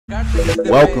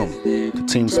Welcome to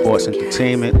Team Sports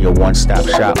Entertainment, your one-stop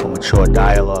shop for mature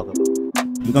dialogue.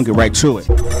 We're going to get right to it.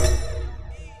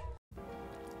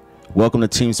 Welcome to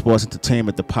Team Sports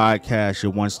Entertainment, the podcast,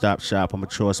 your one-stop shop for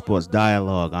mature sports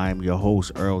dialogue. I am your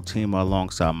host, Earl Teemer,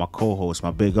 alongside my co-host,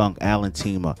 my big uncle, Alan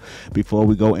Teemer. Before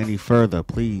we go any further,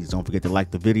 please don't forget to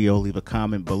like the video, leave a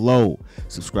comment below,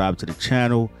 subscribe to the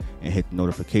channel, and hit the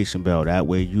notification bell. That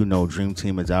way you know Dream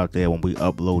Team is out there when we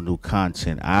upload new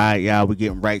content. All right, y'all, we're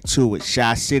getting right to it.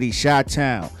 Chi City,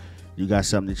 Chi-Town, you got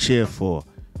something to cheer for.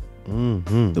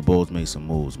 The Bulls made some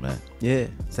moves, man. Yeah,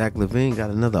 Zach Lavine got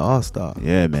another All-Star.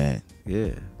 Yeah, man.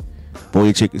 Yeah.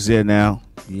 Vucevic is there now.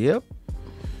 Yep.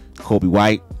 Coby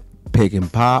White. Pick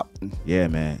and pop. Yeah,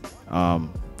 man.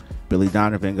 Billy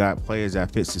Donovan got players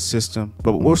that fits the system.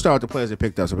 But we'll start with the players they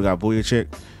picked up. So we got Vucevic.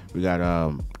 We got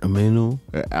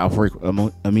Alfred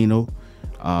Amino.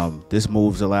 This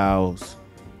moves allows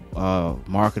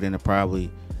Markkanen to probably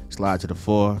slide to the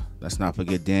 4. Let's not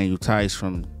forget Daniel Theis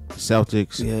from the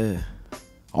Celtics. Yeah.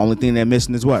 Only thing they're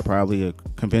missing is what? Probably a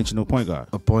conventional point guard.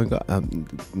 A point guard.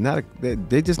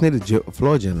 They just need a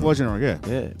floor general. Floor general, yeah.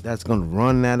 Yeah, that's going to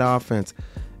run that offense.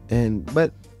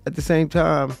 But at the same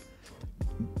time,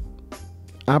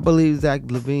 I believe Zach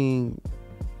Lavine,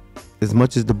 as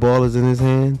much as the ball is in his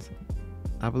hands,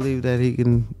 I believe that he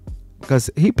can, because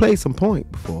he played some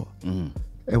point before. Mm-hmm.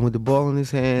 And with the ball in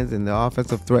his hands and the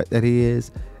offensive threat that he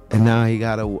is, and now he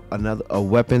got a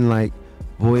weapon like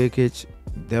Vucevic,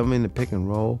 them in the pick and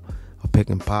roll, or pick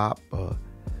and pop, or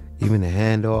even a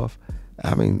handoff.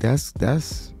 I mean, that's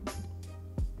because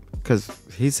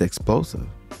he's explosive.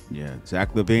 Yeah,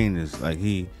 Zach Lavine is like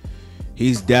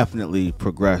he's definitely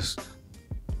progressed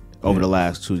over the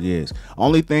last 2 years.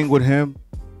 Only thing with him,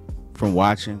 from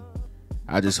watching,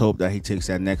 I just hope that he takes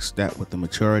that next step with the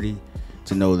maturity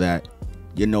to know that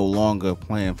you're no longer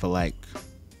playing for like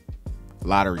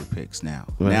lottery picks now.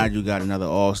 Right. Now you got another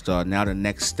All-Star. Now the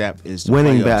next step is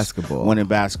winning basketball. Winning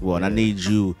basketball. And I need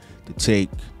you to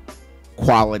take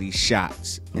quality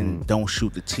shots and don't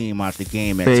shoot the team out the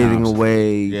game at times. Fading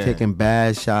away, taking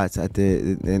bad shots at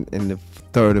in the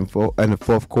third and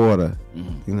fourth quarter.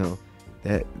 You know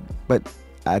that. But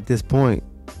at this point,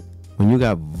 when you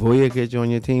got Vucevic on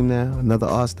your team now, another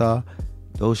All-Star,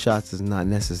 those shots is not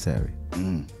necessary.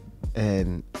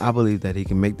 And I believe that he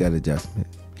can make that adjustment.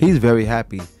 He's very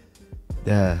happy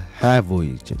to have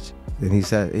Vucevic, and he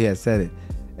has said it,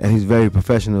 and he's very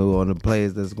professional on the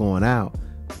players that's going out.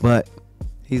 But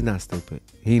he's not stupid.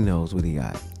 He knows what he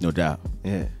got. No doubt.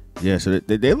 Yeah. Yeah. So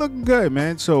they're looking good,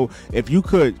 man. So if you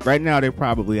could, right now they're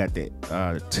probably at the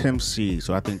 10th seed.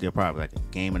 So I think they're probably like a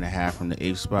game and a half from the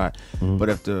 8th spot. But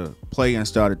if the play-in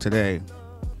started today,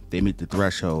 they meet the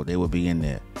threshold, they would be in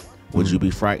there. Would you be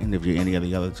frightened if you're any of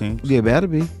the other teams? Yeah, better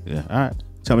be. Yeah. All right.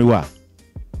 Tell me why.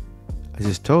 I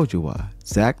just told you why.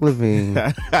 Zach Lavine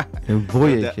and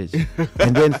Vucevic.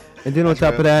 and then on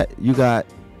top of that, you got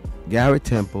Garrett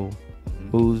Temple,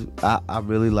 who's I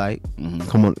really like,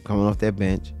 coming off that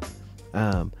bench.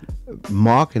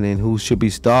 Markkanen, who should be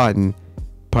starting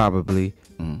probably.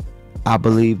 I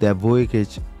believe that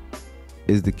Vucevic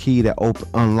is the key that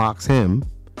unlocks him.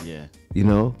 Yeah. You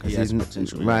know, because he's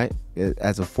potential, right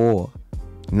as a 4,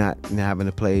 not having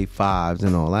to play 5s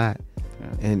and all that.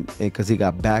 And because he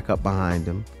got backup behind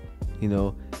him, you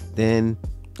know, then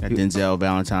Denzel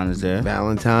Valentine is there.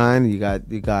 Valentine, you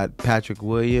got Patrick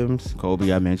Williams,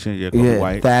 Kobe, I mentioned, Coby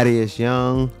White, Thaddeus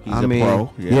Young. He's a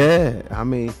pro. Yeah, I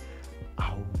mean,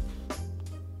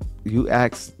 you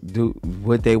ask,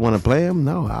 would they want to play him?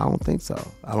 No, I don't think so.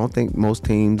 I don't think most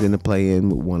teams in the play-in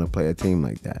would want to play a team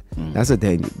like that. That's a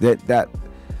danger. That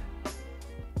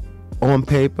on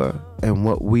paper and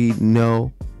what we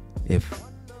know, if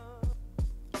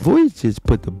Vucevic just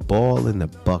put the ball in the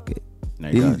bucket.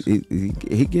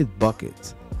 He gets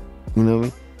buckets. You know what I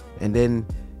mean? And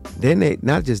then they,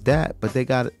 not just that, but they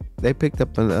picked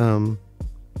up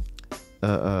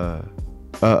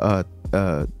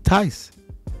Theis.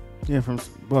 Yeah, from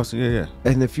Boston. Yeah.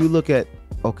 And if you look at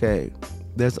look at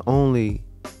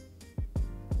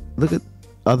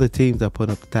other teams that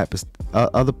put up the type of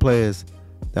other players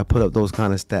that put up those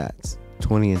kind of stats,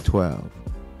 20 and 12.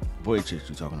 Vucevic,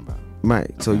 you're talking about. Right.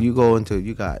 Okay. So you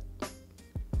got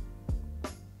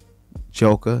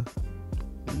Joker,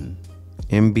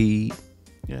 Embiid.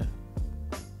 Yeah.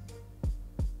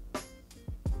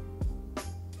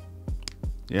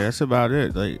 Yeah, that's about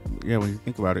it. Like, yeah, when you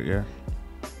think about it, yeah.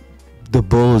 The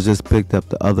Bulls just picked up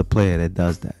the other player that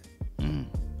does that.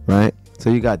 Right?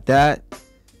 So you got that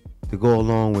to go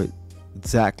along with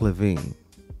Zach Lavine.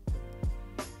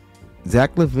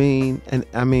 Zach Lavine, and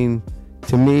I mean,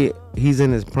 to me, he's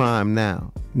in his prime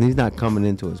now. He's not coming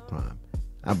into his prime.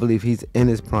 I believe he's in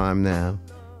his prime now.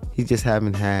 He just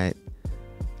haven't had.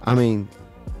 I mean,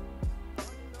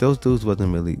 those dudes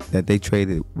that they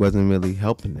traded wasn't really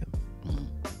helping them.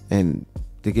 And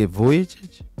to get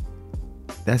Vucevic,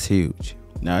 that's huge.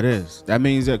 Now it is. That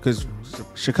means that because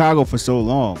Chicago for so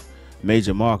long,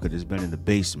 major market has been in the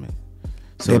basement.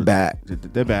 So they're back.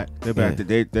 They're back. They're back.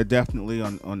 Yeah. They're definitely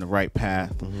on the right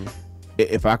path. Mm-hmm.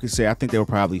 If I could say, I think they will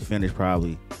probably finish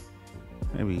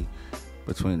maybe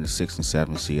between the 6th and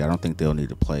 7th seed. I don't think they'll need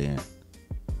to play in.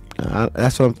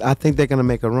 That's what I think they're gonna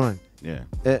make a run. Yeah.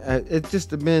 It just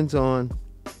depends on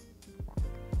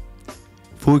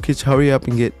Vucevic hurry up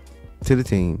and get to the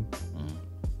team.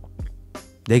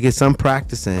 They get some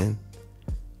practice in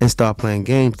and start playing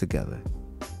games together.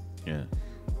 Yeah.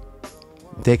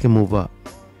 They can move up.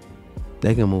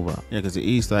 Yeah, because the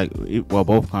East,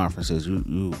 both conferences,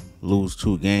 you lose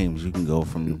 2 games, you can go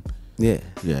from. Yeah.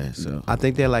 Yeah, so. I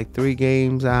think they're like 3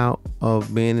 games out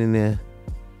of being in the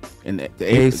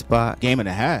 8th spot. Game and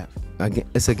a half.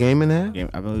 It's a game and a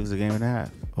half? I believe it's a game and a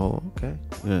half. Oh, okay.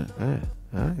 Yeah.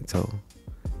 All right, so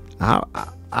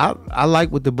I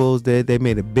like what the Bulls did. They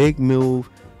made a big move.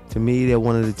 To me, they're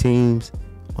one of the teams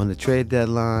on the trade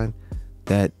deadline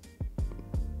that,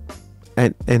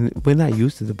 and we're not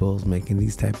used to the Bulls making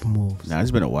these type of moves. Nah,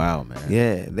 it's been a while, man.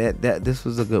 Yeah, this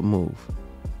was a good move,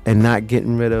 and not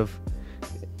getting rid of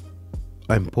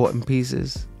important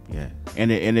pieces. Yeah,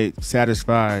 and it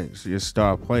satisfies your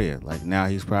star player. Like now,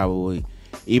 he's probably,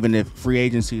 even if free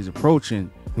agency is approaching.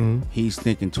 Mm-hmm. He's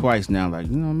thinking twice now, like,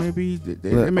 maybe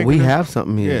we have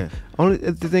something here. Yeah. Only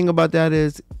the thing about that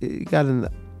is,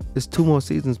 there's 2 more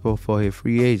seasons before he's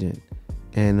free agent,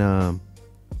 and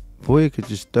Vucevic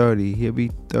is 30. He'll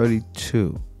be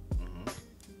 32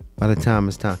 by the time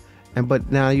it's time.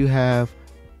 But now you have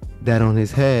that on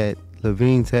his head,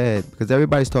 Lavine's head, because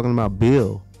everybody's talking about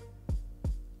Bill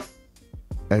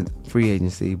at free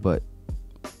agency, but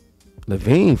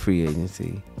Lavine free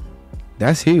agency,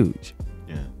 that's huge.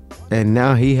 And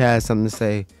now he has something to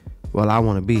say, well, I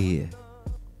want to be here.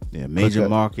 Yeah, major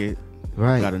market.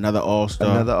 Right. Got another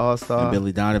all-star. And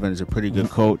Billy Donovan is a pretty good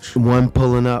coach. One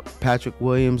pulling up Patrick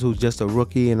Williams, who's just a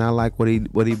rookie, and I like what he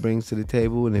brings to the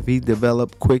table. And if he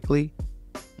developed quickly,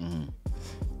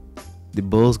 the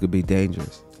Bulls could be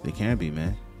dangerous. They can be,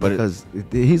 man. Because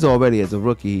he's already, as a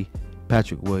rookie,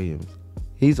 Patrick Williams,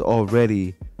 he's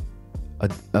already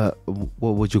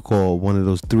what would you call one of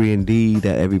those 3-and-D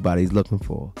that everybody's looking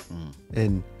for.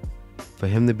 And for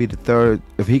him to be the third,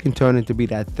 if he can turn into be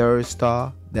that third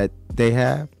star that they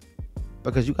have,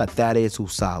 because you got Theis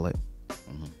who's solid.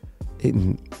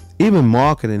 Even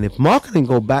Markkanen, if Markkanen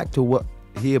go back to what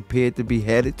he appeared to be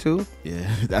headed to,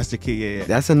 yeah, that's the key. Yeah.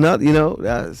 That's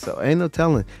another, so ain't no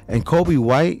telling. And Coby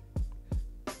White,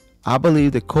 I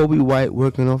believe that Coby White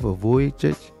working off of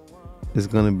Vucevic is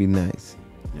gonna be nice.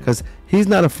 Because he's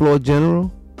not a floor general,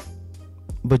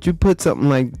 but you put something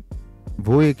like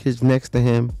Vucevic next to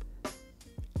him,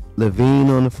 Lavine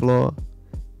on the floor,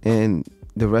 and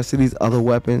the rest of these other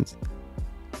weapons,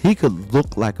 he could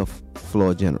look like a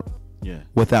floor general. Yeah.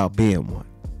 Without being one.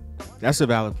 That's a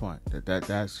valid point.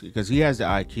 That's because he has the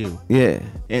IQ. Yeah.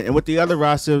 And with the other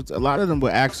rosters, a lot of them will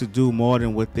actually do more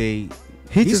than what they.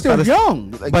 He's still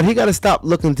young, but he got to stop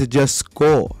looking to just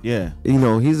score. Yeah, he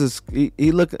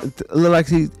look like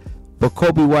he's, but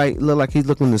Coby White look like he's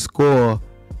looking to score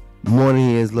more than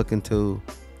he is looking to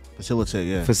facilitate.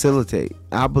 Yeah, facilitate.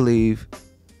 I believe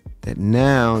that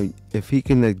now, if he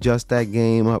can adjust that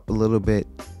game up a little bit,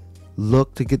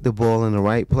 look to get the ball in the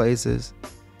right places,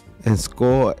 and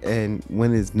score, and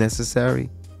when it's necessary,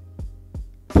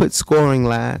 put scoring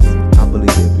last. I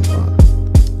believe he'll be fine.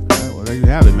 There you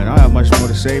have it, man. I don't have much more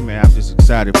to say, man. I'm just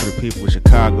excited for the people of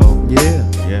Chicago.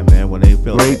 Yeah, man. When they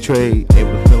feel great trade,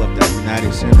 able to fill up that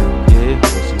United Center. Yeah,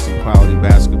 we'll see some quality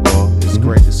basketball. It's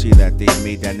great to see that they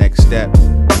made that next step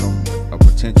from a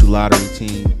potential lottery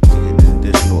team to get an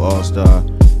additional All-Star.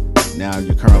 Now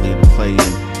you're currently in the play-in.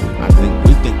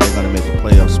 We think they're gonna make a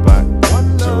playoff spot.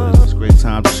 So it's great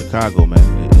time for Chicago, man.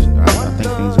 I think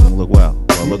things are gonna look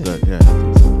look good. Yeah.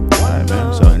 All right,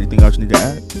 man. So anything else you need to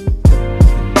add?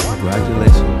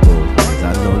 Congratulations, Bulls fans.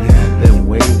 I know you have been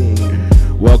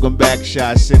waiting. Welcome back,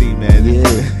 Shot City, man. Yeah.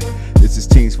 This is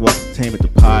Team Sports Entertainment,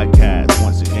 the podcast.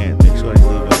 Once again, make sure to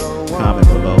leave a comment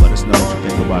below. Let us know what you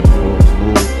think about the Bulls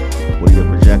move. What are your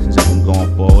projections of them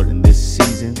going forward in this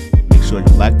season? Make sure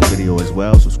you like the video as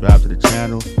well. Subscribe to the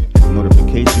channel. Hit the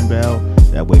notification bell.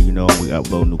 That way you know when we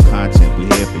upload new content.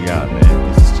 We're here for y'all,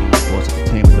 man. This is Team Sports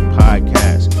Entertainment, the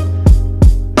podcast.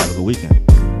 Have a good weekend.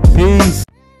 Peace.